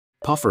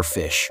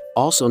Pufferfish,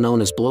 also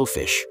known as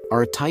blowfish,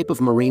 are a type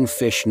of marine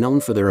fish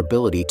known for their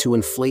ability to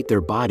inflate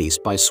their bodies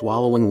by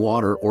swallowing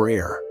water or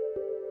air.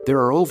 There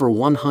are over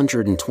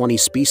 120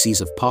 species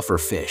of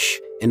pufferfish,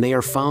 and they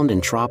are found in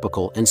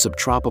tropical and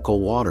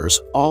subtropical waters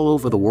all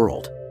over the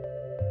world.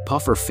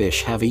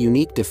 Pufferfish have a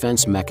unique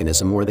defense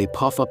mechanism where they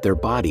puff up their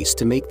bodies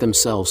to make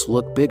themselves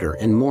look bigger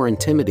and more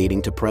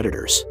intimidating to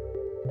predators.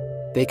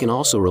 They can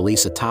also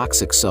release a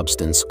toxic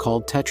substance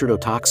called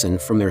tetrodotoxin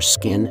from their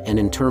skin and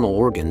internal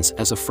organs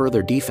as a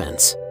further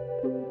defense.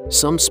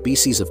 Some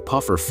species of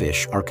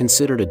pufferfish are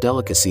considered a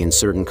delicacy in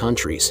certain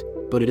countries,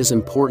 but it is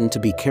important to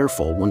be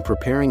careful when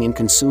preparing and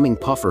consuming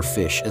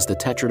pufferfish as the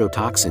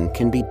tetrodotoxin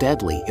can be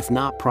deadly if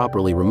not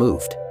properly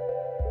removed.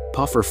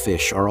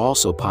 Pufferfish are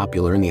also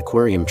popular in the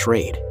aquarium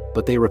trade,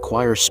 but they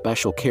require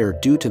special care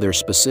due to their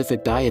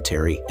specific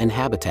dietary and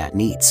habitat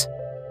needs.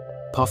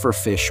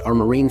 Pufferfish are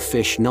marine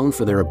fish known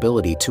for their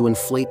ability to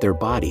inflate their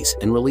bodies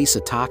and release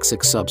a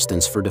toxic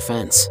substance for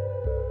defense.